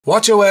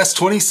watchOS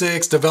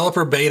 26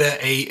 Developer Beta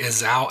 8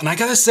 is out, and I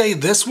gotta say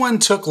this one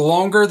took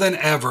longer than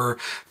ever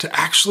to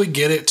actually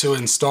get it to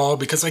install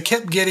because I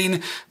kept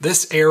getting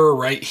this error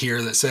right here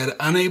that said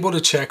unable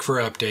to check for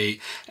update.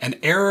 An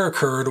error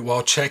occurred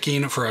while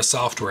checking for a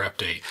software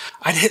update.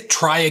 I'd hit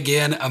try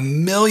again a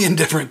million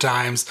different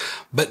times,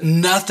 but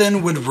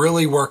nothing would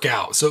really work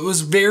out. So it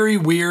was very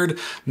weird.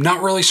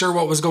 Not really sure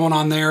what was going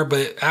on there,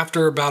 but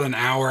after about an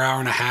hour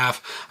and a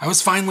half, I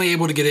was finally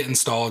able to get it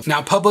installed.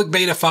 Now, public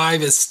beta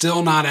 5 is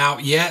still not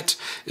out yet.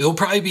 It'll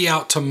probably be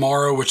out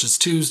tomorrow, which is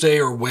Tuesday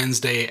or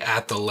Wednesday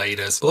at the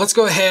latest. But let's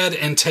go ahead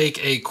and take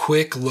a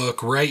quick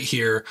look right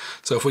here.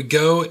 So if we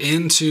go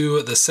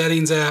into the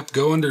settings app,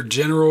 go under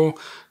general,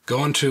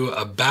 go into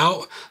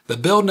about, the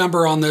build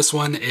number on this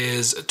one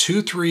is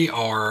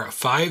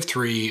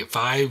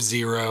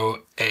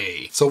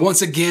 23R5350A. So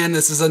once again,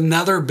 this is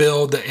another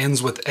build that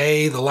ends with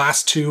A. The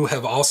last two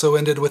have also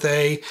ended with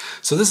A.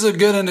 So this is a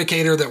good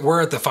indicator that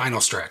we're at the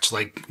final stretch.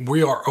 Like,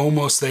 we are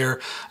almost there.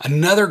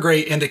 Another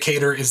great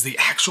indicator is the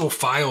actual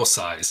file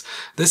size.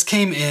 This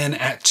came in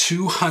at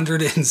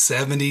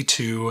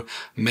 272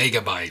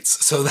 megabytes.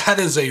 So that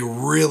is a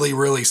really,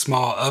 really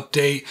small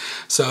update.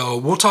 So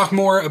we'll talk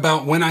more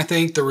about when I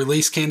think the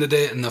release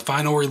candidate and the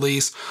final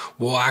release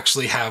will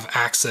actually have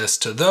access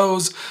to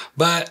those.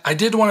 But I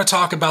did want to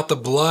talk about the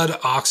blood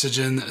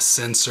oxygen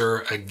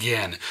sensor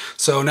again.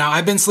 So now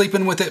I've been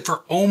sleeping with it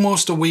for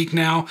almost a week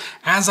now.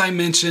 As I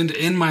mentioned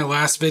in my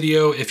last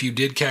video, if you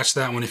did catch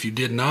that one, if you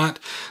did not,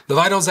 the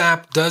Vitals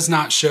app does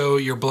not show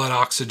your blood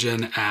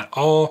oxygen at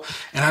all.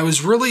 And I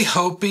was really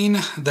hoping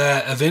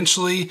that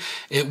eventually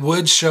it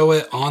would show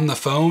it on the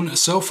phone.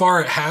 So far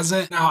it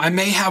hasn't. Now I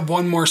may have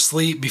one more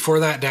sleep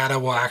before that data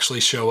will actually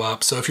show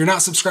up. So if you're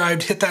not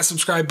subscribed, hit that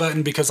subscribe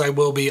button because I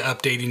will be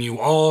updating you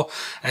all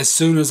as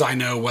soon as I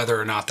know whether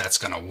or not that's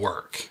going to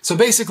work. So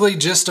basically,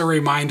 just a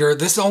reminder,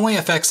 this only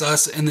affects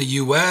us in the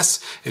US.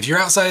 If you're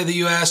outside of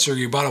the US or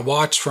you bought a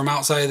watch from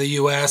outside of the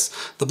US,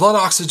 the blood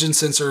oxygen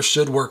sensor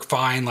should work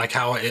fine like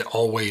how it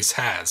always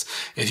has.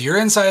 If you're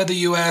inside of the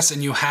US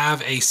and you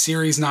have a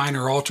Series 9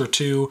 or Ultra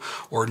 2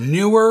 or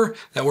newer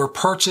that were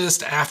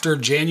purchased after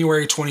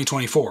January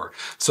 2024.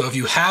 So if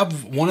you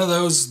have one of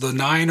those, the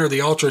 9 or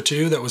the Ultra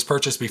 2 that was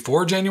purchased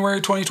before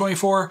January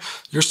 2024,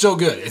 you're still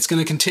good. It's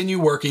going to continue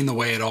working the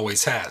way it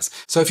always has.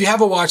 So if you have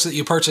a watch that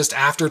you purchased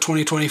after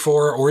 2024,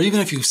 or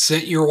even if you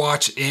sent your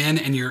watch in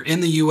and you're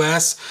in the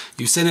US,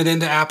 you send it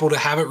into Apple to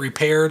have it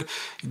repaired,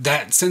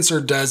 that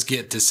sensor does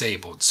get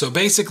disabled. So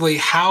basically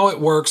how it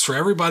works for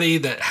everybody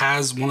that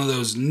has one of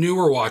those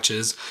newer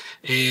watches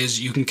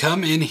is you can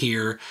come in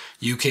here,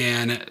 you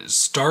can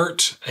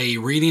start a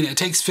reading. It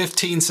takes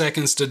 15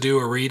 seconds to do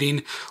a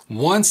reading.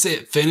 Once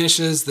it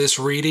finishes this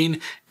reading,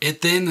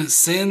 it then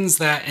sends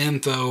that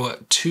info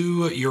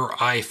to your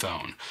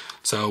iPhone.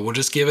 So we'll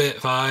just give it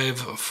 5,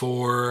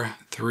 4,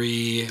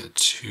 3,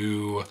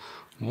 2,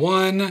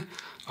 1.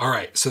 All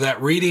right, so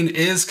that reading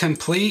is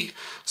complete.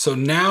 So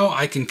now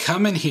I can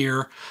come in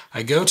here,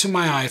 I go to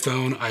my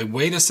iPhone, I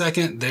wait a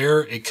second,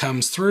 there it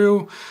comes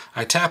through,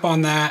 I tap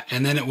on that,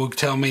 and then it will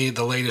tell me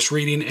the latest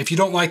reading. If you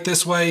don't like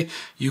this way,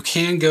 you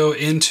can go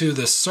into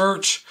the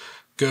search,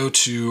 go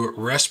to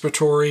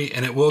respiratory,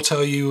 and it will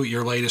tell you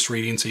your latest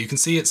reading. So you can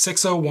see at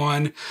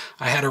 6:01,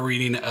 I had a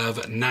reading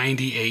of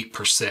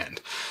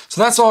 98%.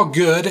 So that's all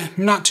good,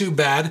 not too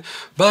bad,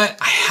 but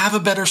I have a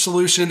better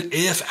solution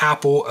if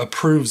Apple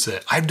approves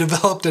it. I've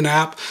developed an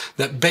app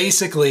that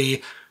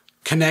basically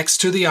connects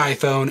to the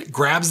iPhone,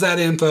 grabs that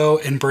info,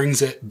 and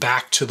brings it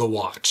back to the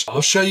watch. I'll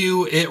show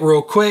you it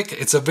real quick.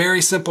 It's a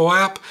very simple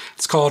app.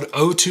 It's called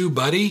O2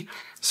 Buddy.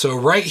 So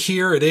right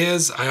here it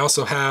is. I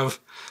also have,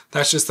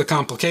 that's just the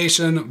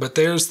complication, but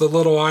there's the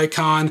little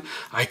icon.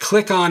 I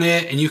click on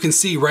it and you can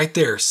see right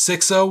there,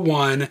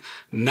 6:01,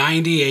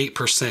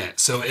 98%.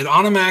 So it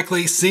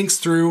automatically syncs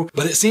through,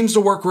 but it seems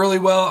to work really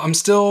well. I'm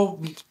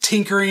still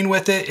tinkering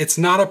with it. It's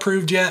not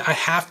approved yet. I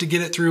have to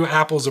get it through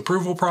Apple's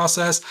approval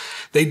process.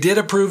 They did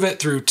approve it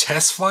through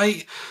Test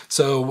Flight.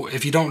 So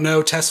if you don't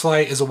know, Test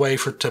Flight is a way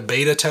to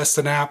beta test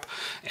an app,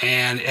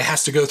 and it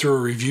has to go through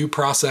a review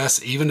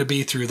process even to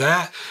be through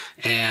that.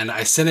 And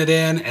I sent it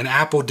in and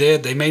Apple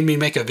did. They made me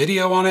make a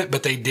video on it,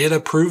 but they did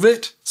approve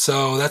it.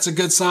 So that's a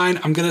good sign.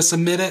 I'm going to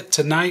submit it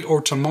tonight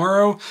or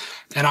tomorrow,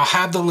 and I'll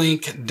have the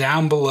link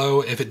down below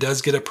if it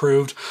does get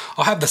approved.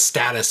 I'll have the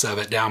status of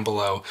it down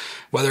below.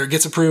 Whether it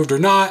gets approved or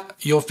not,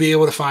 you'll be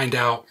able to find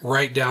out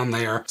right down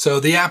there. So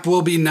the app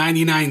will be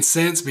 99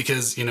 cents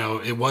because, you know,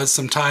 it was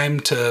some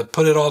time to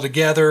put it all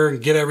together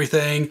and get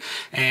everything.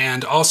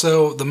 And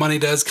also the money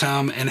does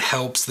come and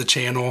helps the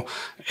channel.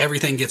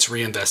 Everything gets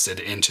reinvested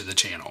into the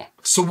channel.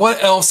 So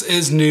what else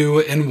is new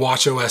in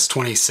watchOS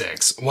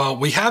 26? Well,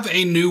 we have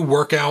a new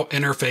workout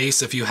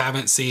interface if you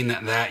haven't seen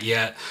that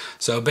yet.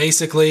 So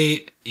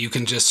basically, you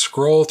can just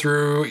scroll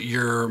through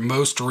your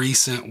most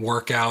recent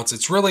workouts.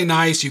 It's really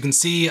nice. You can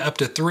see up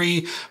to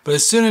 3, but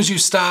as soon as you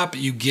stop,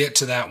 you get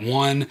to that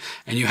 1,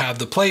 and you have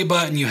the play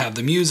button, you have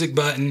the music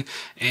button,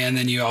 and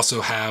then you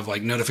also have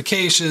like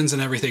notifications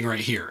and everything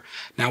right here.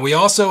 Now we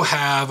also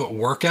have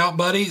Workout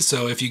Buddy.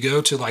 So if you go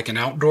to like an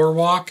outdoor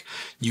walk, clock,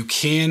 you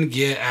can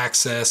get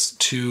access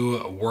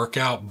to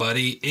Workout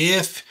Buddy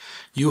if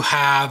you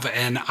have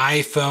an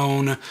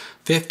iPhone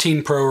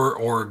 15 Pro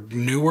or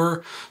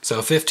newer.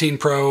 So 15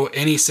 Pro,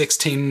 any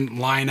 16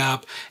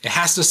 lineup, it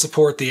has to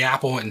support the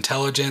Apple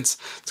Intelligence.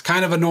 It's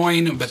kind of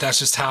annoying, but that's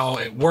just how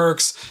it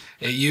works.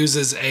 It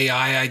uses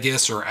AI, I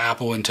guess, or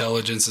Apple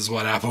Intelligence is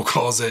what Apple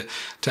calls it,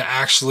 to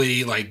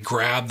actually like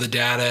grab the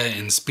data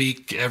and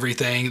speak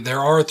everything. There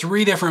are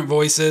 3 different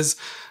voices.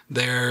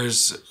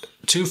 There's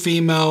 2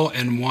 female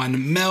and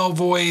 1 male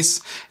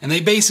voice, and they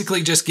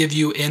basically just give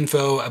you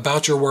info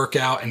about your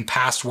workout and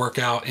past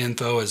workout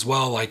info as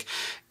well. Like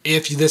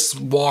if this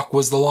walk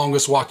was the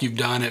longest walk you've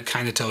done, it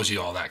kind of tells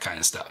you all that kind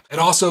of stuff. It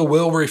also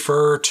will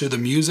refer to the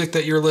music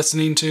that you're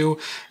listening to,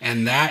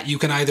 and that you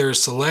can either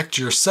select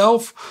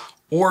yourself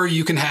or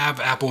you can have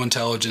Apple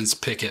Intelligence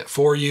pick it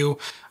for you.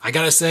 I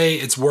gotta say,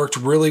 it's worked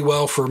really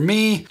well for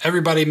me.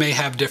 Everybody may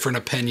have different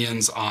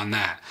opinions on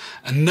that.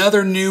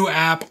 Another new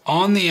app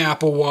on the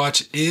Apple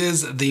Watch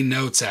is the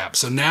Notes app.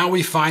 So now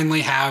we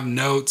finally have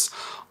Notes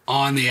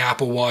on the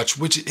Apple Watch,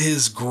 which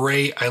is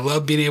great. I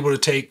love being able to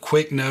take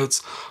quick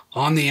notes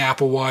on the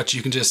Apple Watch.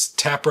 You can just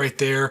tap right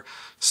there,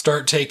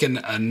 start taking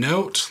a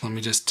note. Let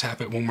me just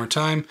tap it one more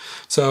time.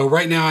 So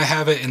right now I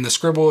have it in the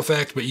scribble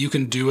effect, but you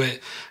can do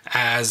it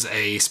as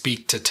a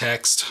speak to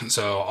text.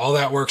 So all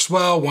that works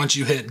well. Once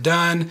you hit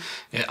done,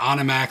 it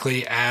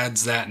automatically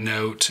adds that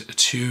note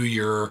to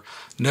your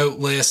note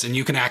list, and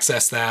you can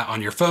access that on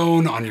your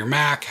phone, on your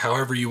Mac,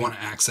 however you want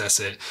to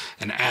access it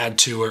and add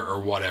to it or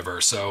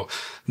whatever. So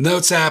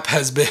Notes app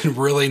has been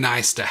really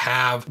nice to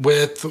have.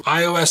 With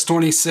iOS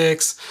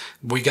 26,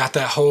 we got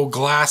that whole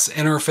glass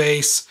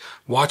interface.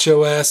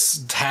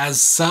 watchOS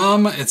has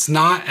some. It's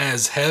not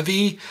as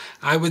heavy,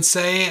 I would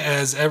say,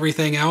 as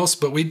everything else,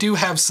 but we do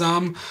have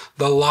some.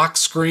 The lock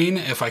screen,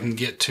 if I can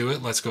get to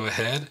it, let's go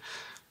ahead.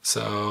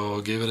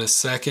 So give it a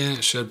second,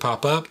 it should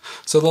pop up.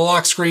 So the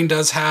lock screen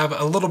does have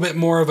a little bit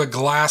more of a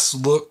glass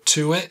look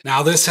to it.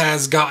 Now this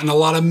has gotten a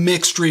lot of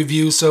mixed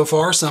reviews so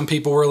far. Some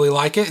people really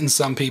like it and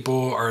some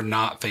people are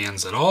not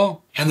fans at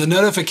all. And the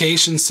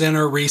notification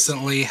center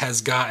recently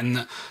has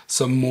gotten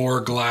some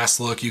more glass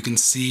look. You can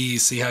see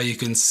how you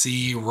can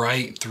see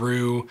right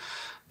through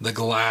the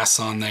glass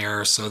on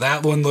there. So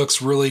that one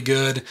looks really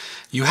good.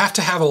 You have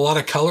to have a lot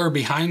of color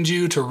behind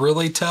you to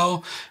really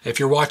tell.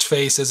 If your watch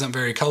face isn't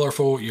very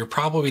colorful, you're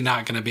probably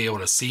not going to be able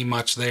to see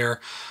much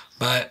there.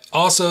 But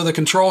also the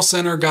control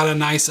center got a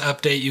nice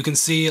update. You can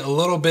see a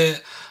little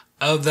bit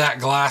of that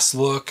glass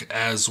look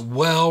as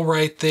well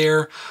right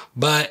there.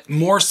 But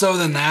more so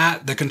than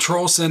that, the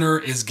control center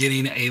is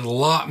getting a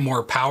lot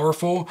more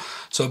powerful.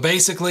 So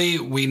basically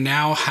we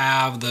now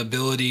have the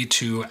ability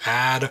to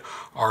add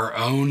our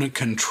own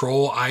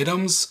control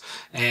items,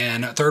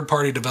 and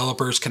third-party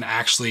developers can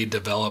actually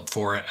develop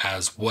for it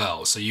as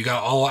well. So you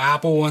got all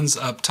Apple ones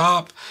up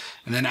top,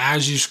 and then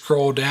as you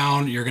scroll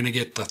down, you're going to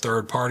get the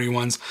third-party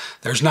ones.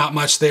 There's not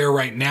much there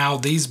right now.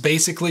 These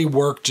basically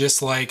work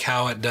just like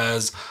how it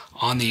does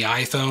on the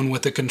iPhone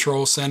with the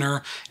control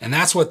center, and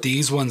that's what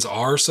these ones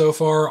are so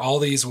far. All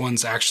these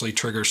ones actually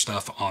trigger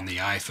stuff on the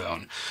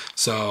iPhone.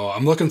 So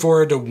I'm looking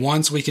forward to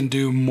once we can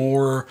do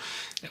more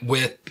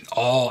with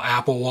all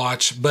Apple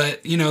Watch.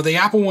 But you know, the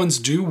Apple ones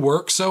do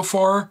work so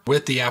far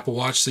with the Apple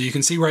Watch. So you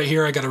can see right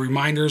here I got a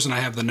reminders and I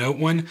have the note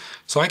one.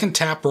 So I can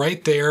tap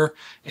right there,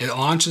 it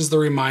launches the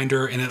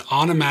reminder and it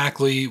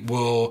automatically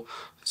will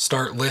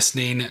start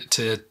listening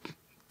to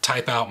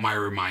type out my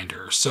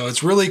reminder. So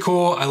it's really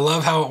cool. I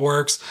love how it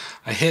works.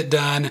 I hit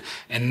done,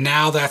 and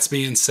now that's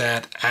being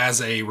set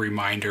as a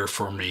reminder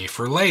for me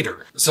for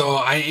later. So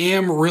I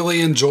am really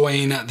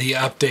enjoying the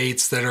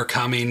updates that are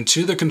coming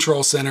to the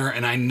control center,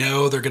 and I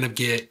know they're going to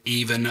get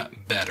even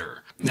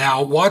better.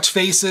 Now, watch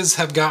faces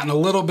have gotten a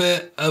little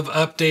bit of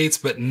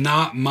updates, but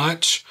not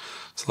much.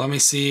 So let me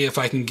see if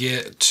I can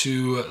get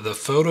to the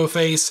photo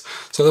face.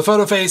 So the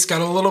photo face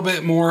got a little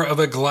bit more of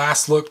a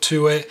glass look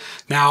to it.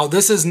 Now,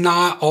 this is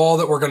not all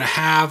that we're going to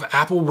have.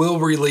 Apple will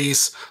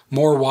release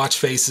more watch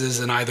faces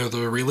in either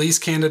the release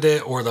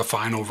candidate or the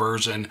final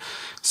version.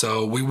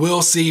 So we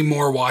will see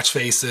more watch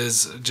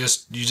faces.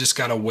 You just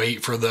got to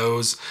wait for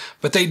those.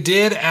 But they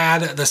did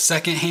add the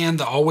second hand,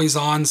 the always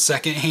on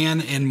second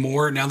hand and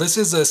more. Now this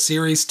is a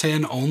Series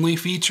 10 only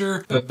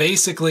feature, but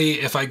basically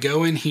if I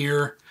go in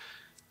here,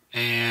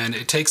 and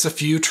it takes a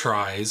few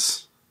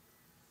tries,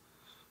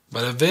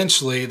 but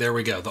eventually, there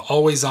we go. The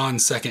always on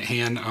second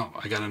hand. Oh,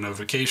 I got a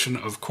notification,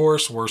 of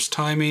course, worst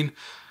timing.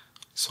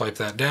 Swipe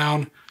that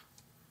down.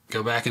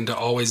 Go back into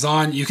always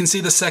on. You can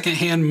see the second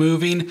hand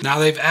moving. Now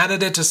they've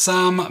added it to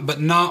some, but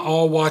not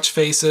all watch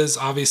faces.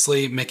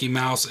 Obviously, Mickey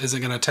Mouse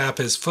isn't gonna tap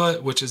his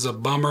foot, which is a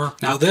bummer.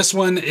 Now this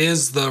one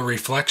is the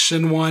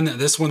reflection one.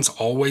 This one's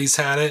always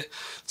had it.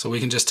 So we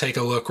can just take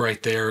a look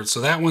right there. So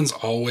that one's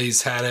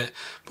always had it,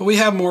 but we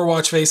have more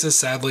watch faces.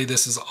 Sadly,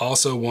 this is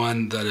also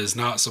one that is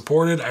not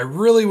supported. I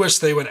really wish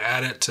they would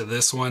add it to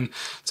this one.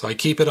 So I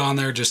keep it on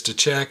there just to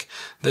check.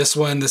 This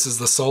one, this is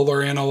the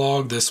solar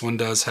analog. This one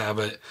does have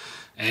it.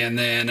 And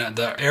then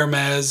the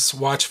Hermes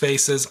watch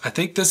faces. I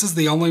think this is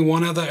the only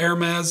one of the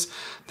Hermes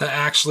that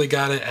actually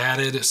got it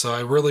added. So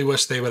I really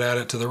wish they would add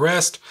it to the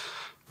rest.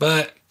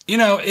 But, you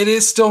know, it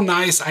is still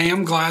nice. I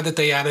am glad that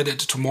they added it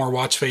to more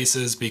watch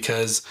faces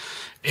because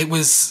it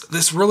was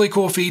this really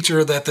cool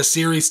feature that the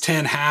Series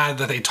 10 had,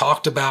 that they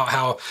talked about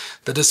how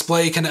the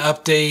display can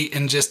update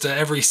in just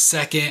every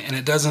second and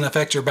it doesn't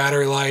affect your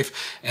battery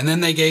life. And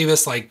then they gave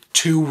us like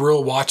 2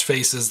 real watch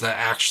faces that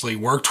actually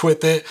worked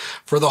with it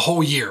for the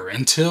whole year.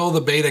 Until the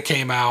beta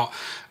came out,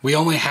 we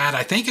only had,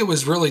 I think it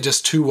was really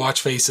just 2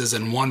 watch faces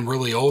and 1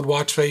 really old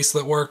watch face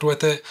that worked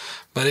with it,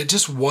 but it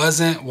just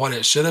wasn't what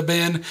it should have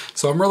been.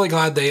 So I'm really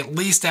glad they at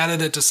least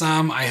added it to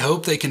some. I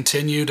hope they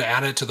continue to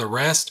add it to the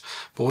rest,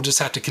 but we'll just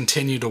have to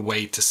continue to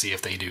wait to see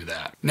if they do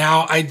that.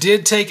 Now, I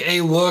did take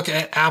a look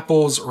at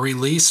Apple's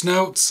release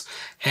notes,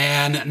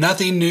 and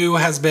nothing new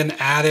has been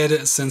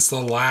added since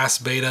the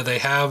last beta. They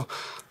have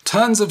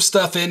tons of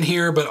stuff in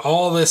here, but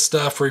all this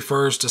stuff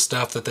refers to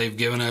stuff that they've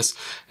given us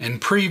in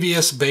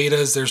previous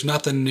betas. There's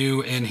nothing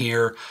new in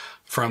here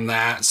from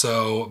that.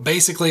 So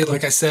basically,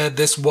 like I said,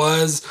 this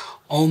was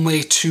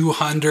only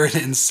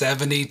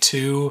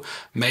 272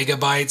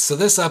 megabytes. So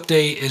this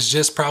update is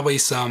just probably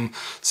some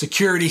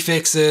security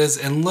fixes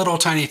and little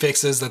tiny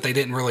fixes that they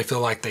didn't really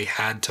feel like they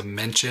had to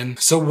mention.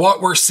 So what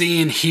we're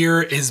seeing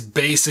here is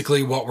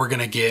basically what we're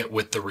gonna get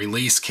with the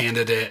release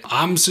candidate.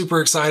 I'm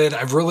super excited.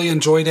 I've really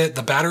enjoyed it.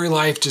 The battery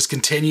life just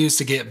continues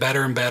to get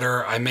better and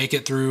better. I make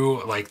it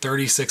through like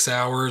 36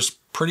 hours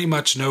pretty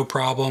much no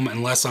problem,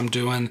 unless I'm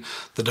doing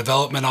the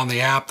development on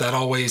the app. That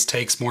always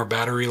takes more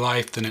battery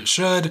life than it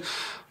should.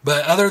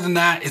 But other than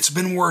that, it's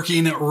been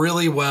working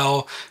really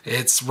well.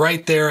 It's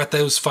right there at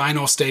those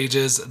final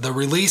stages. The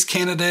release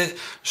candidate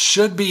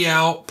should be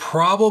out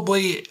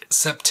probably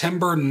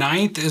September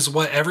 9th is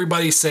what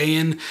everybody's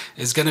saying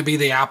is going to be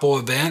the Apple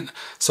event.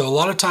 So a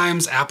lot of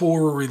times Apple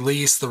will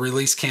release the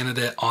release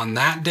candidate on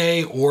that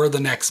day or the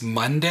next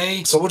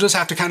Monday. So we'll just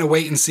have to kind of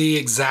wait and see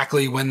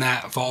exactly when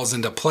that falls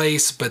into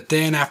place. But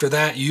then after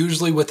that,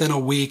 usually within a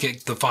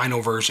week, the final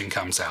version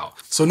comes out.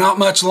 So not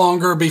much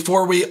longer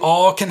before we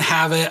all can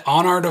have it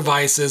on our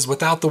devices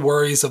without the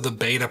worries of the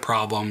beta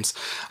problems.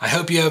 I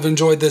hope you have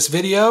enjoyed this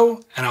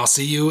video, and I'll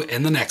see you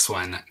in the next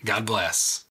one. God bless.